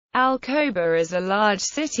Al-Khobar is a large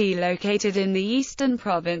city located in the eastern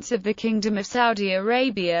province of the Kingdom of Saudi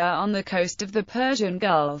Arabia on the coast of the Persian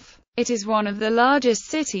Gulf. It is one of the largest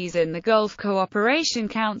cities in the Gulf Cooperation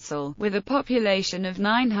Council, with a population of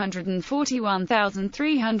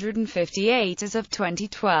 941,358 as of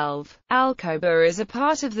 2012. Al-Khobar is a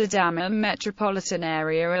part of the Dammam metropolitan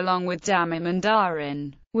area along with Dammam and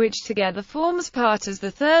Dhahran, which together forms part as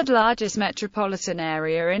the third largest metropolitan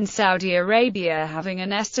area in Saudi Arabia, having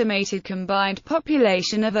an estimated combined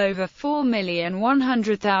population of over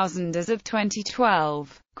 4,100,000 as of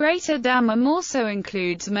 2012. Greater Dammam also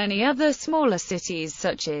includes many other smaller cities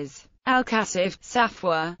such as Al-Qasif,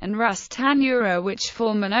 Safwa, and Ras Tanura, which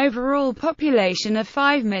form an overall population of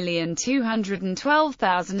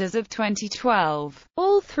 5,212,000 as of 2012.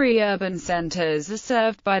 All three urban centers are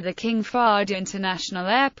served by the King Fahd International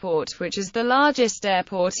Airport, which is the largest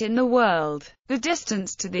airport in the world. The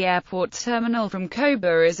distance to the airport terminal from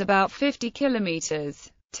Khobar is about 50 kilometers.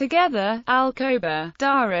 Together, Al-Khobar,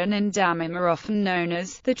 Dhahran and Dammam are often known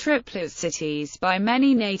as the Triplet Cities by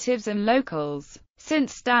many natives and locals.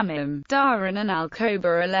 Since Dammam, Dhahran and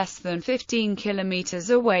Al-Khobar are less than 15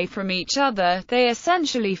 kilometers away from each other, they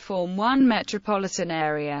essentially form one metropolitan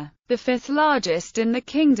area, the fifth largest in the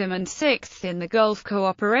kingdom and sixth in the Gulf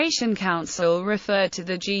Cooperation Council, referred to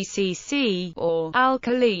the GCC, or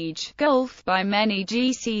Al-Khalij Gulf, by many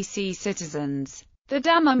GCC citizens. The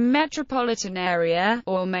Dammam metropolitan area,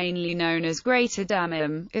 or mainly known as Greater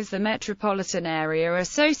Dammam, is the metropolitan area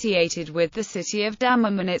associated with the city of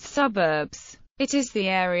Dammam and its suburbs. It is the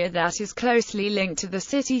area that is closely linked to the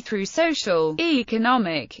city through social,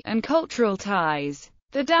 economic, and cultural ties.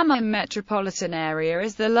 The Dammam metropolitan area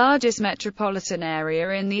is the largest metropolitan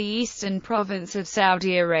area in the eastern province of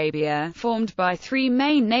Saudi Arabia, formed by three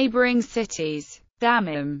main neighboring cities: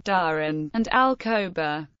 Dammam, Dhahran, and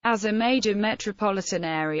Al-Khobar. As a major metropolitan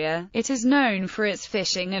area, it is known for its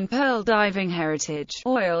fishing and pearl diving heritage,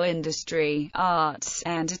 oil industry, arts,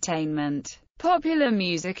 entertainment, popular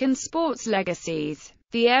music and sports legacies.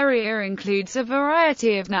 The area includes a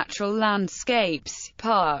variety of natural landscapes,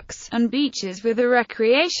 parks, and beaches with a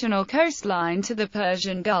recreational coastline to the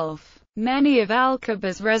Persian Gulf. Many of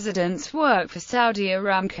Al-Khobar's residents work for Saudi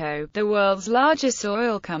Aramco, the world's largest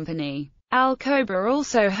oil company. Al-Khobar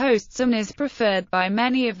also hosts and is preferred by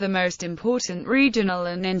many of the most important regional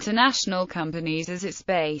and international companies as its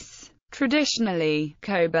base. Traditionally,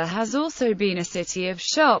 Khobar has also been a city of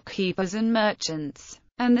shopkeepers and merchants,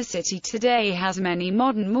 and the city today has many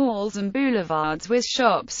modern malls and boulevards with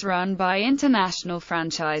shops run by international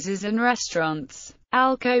franchises and restaurants.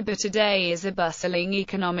 Al-Khobar today is a bustling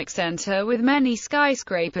economic center with many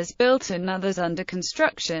skyscrapers built and others under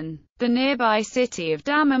construction. The nearby city of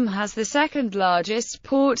Dammam has the second largest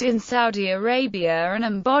port in Saudi Arabia and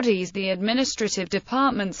embodies the administrative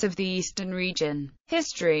departments of the eastern region.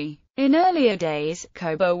 History. In earlier days,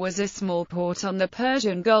 Khobar was a small port on the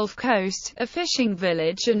Persian Gulf coast, a fishing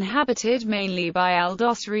village inhabited mainly by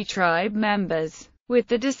Al-Dosri tribe members. With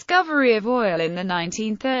the discovery of oil in the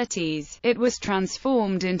 1930s, it was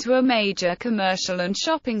transformed into a major commercial and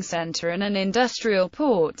shopping center and an industrial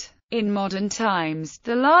port. In modern times,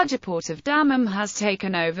 the larger port of Dammam has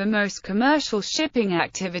taken over most commercial shipping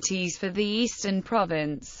activities for the eastern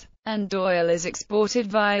province, and oil is exported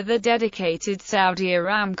via the dedicated Saudi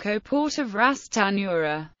Aramco port of Ras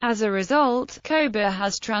Tanura. As a result, Khobar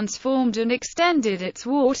has transformed and extended its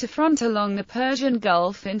waterfront along the Persian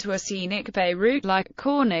Gulf into a scenic bay route-like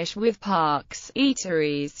Corniche with parks,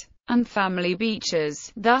 eateries, and family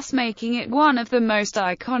beaches, thus making it one of the most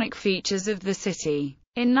iconic features of the city.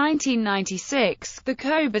 In 1996, the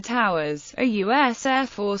Khobar Towers, a U.S. Air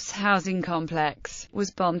Force housing complex,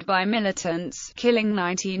 was bombed by militants, killing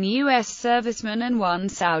 19 U.S. servicemen and 1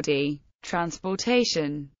 Saudi.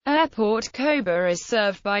 Transportation. Airport Khobar is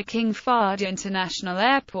served by King Fahd International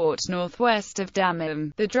Airport northwest of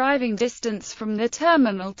Dammam. The driving distance from the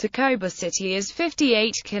terminal to Khobar city is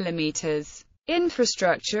 58 kilometers.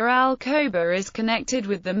 Infrastructure. Al-Khobar is connected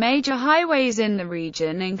with the major highways in the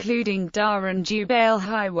region including Dhahran-Jubail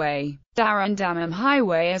Highway, Dhahran-Dammam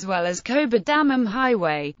Highway as well as Khobar-Dammam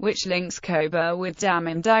Highway, which links Khobar with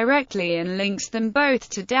Dammam directly and links them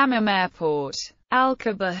both to Dammam Airport.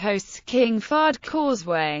 Al-Khobar hosts King Fahd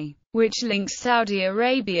Causeway, which links Saudi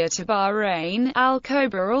Arabia to Bahrain.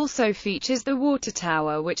 Al-Khobar also features the Water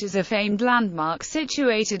Tower, which is a famed landmark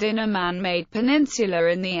situated in a man-made peninsula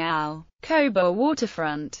in the Al-Khobar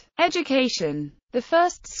waterfront. Education. The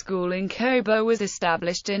first school in Khobar was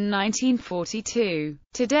established in 1942.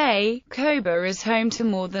 Today, Khobar is home to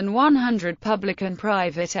more than 100 public and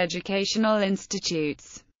private educational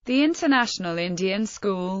institutes. The International Indian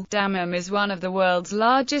School, Dammam, is one of the world's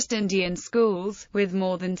largest Indian schools, with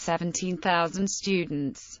more than 17,000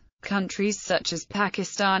 students. Countries such as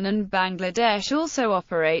Pakistan and Bangladesh also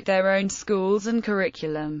operate their own schools and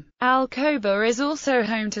curriculum. Khobar is also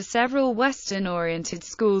home to several Western-oriented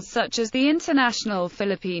schools such as the International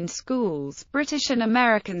Philippine Schools, British and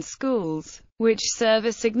American schools, which serve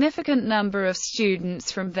a significant number of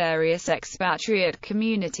students from various expatriate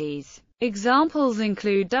communities. Examples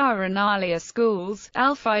include Darun Alia Schools,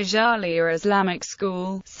 Al-Faijalia Islamic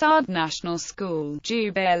School, Saad National School,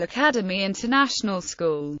 Jubail Academy International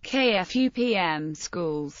School, KFUPM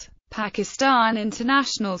Schools, Pakistan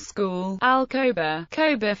International School, Al-Khobar,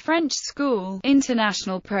 Khobar French School,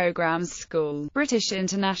 International Programs School, British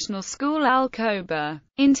International School, Al-Khobar,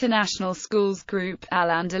 International Schools Group,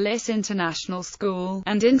 Al-Andalus International School,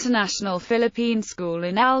 and International Philippine School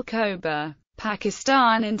in Al-Khobar.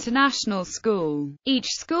 Pakistan International School. Each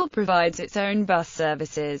school provides its own bus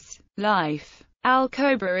services. Life.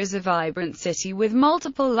 Khobar is a vibrant city with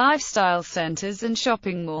multiple lifestyle centers and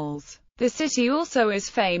shopping malls. The city also is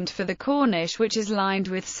famed for the Corniche, which is lined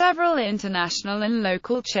with several international and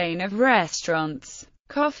local chain of restaurants,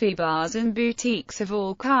 coffee bars and boutiques of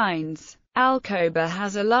all kinds. Khobar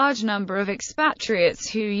has a large number of expatriates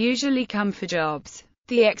who usually come for jobs.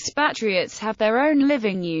 The expatriates have their own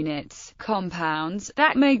living units, compounds,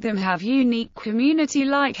 that make them have unique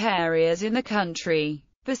community-like areas in the country.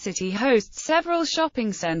 The city hosts several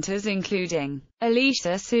shopping centers including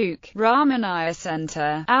Alisha Souk, Ramanaya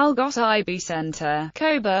Center, Al Ghotaibi Center,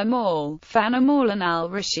 Khobar Mall, Fana Mall and Al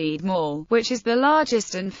Rashid Mall, which is the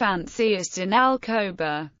largest and fanciest in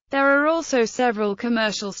Khobar. There are also several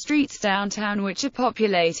commercial streets downtown which are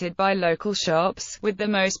populated by local shops, with the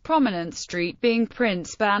most prominent street being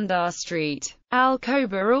Prince Bandar Street.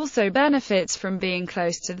 Khobar also benefits from being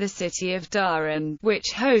close to the city of Darun,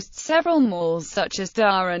 which hosts several malls such as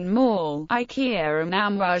Darun Mall, IKEA and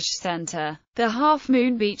Amwaj Center. The Half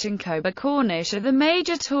Moon Beach and Khobar Corniche are the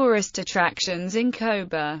major tourist attractions in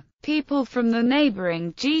Khobar. People from the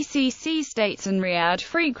neighboring GCC states and Riyadh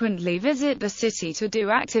frequently visit the city to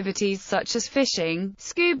do activities such as fishing,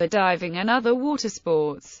 scuba diving and other water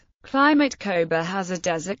sports. Climate. Khobar has a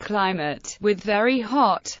desert climate, with very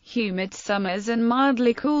hot, humid summers and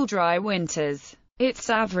mildly cool dry winters.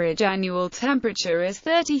 Its average annual temperature is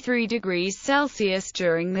 33 degrees Celsius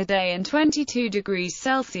during the day and 22 degrees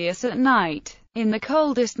Celsius at night. In the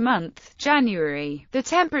coldest month, January, the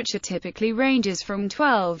temperature typically ranges from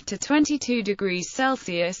 12 to 22 degrees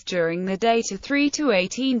Celsius during the day to 3 to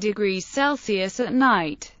 18 degrees Celsius at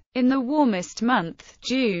night. In the warmest month,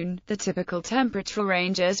 June, the typical temperature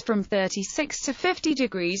ranges from 36 to 50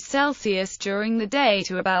 degrees Celsius during the day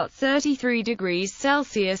to about 33 degrees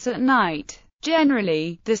Celsius at night.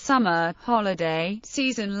 Generally, the summer holiday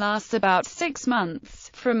season lasts about 6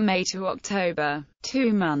 months, from May to October.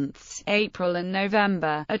 2 months, April and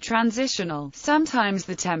November, are transitional. Sometimes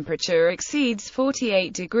the temperature exceeds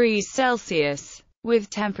 48 degrees Celsius,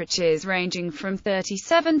 with temperatures ranging from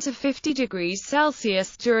 37 to 50 degrees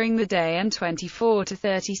Celsius during the day and 24 to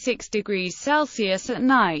 36 degrees Celsius at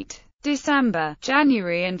night. December,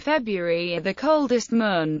 January and February are the coldest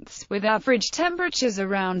months, with average temperatures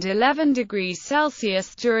around 11 degrees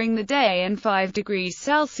Celsius during the day and 5 degrees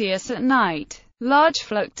Celsius at night. Large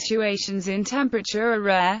fluctuations in temperature are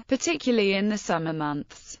rare, particularly in the summer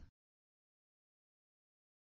months.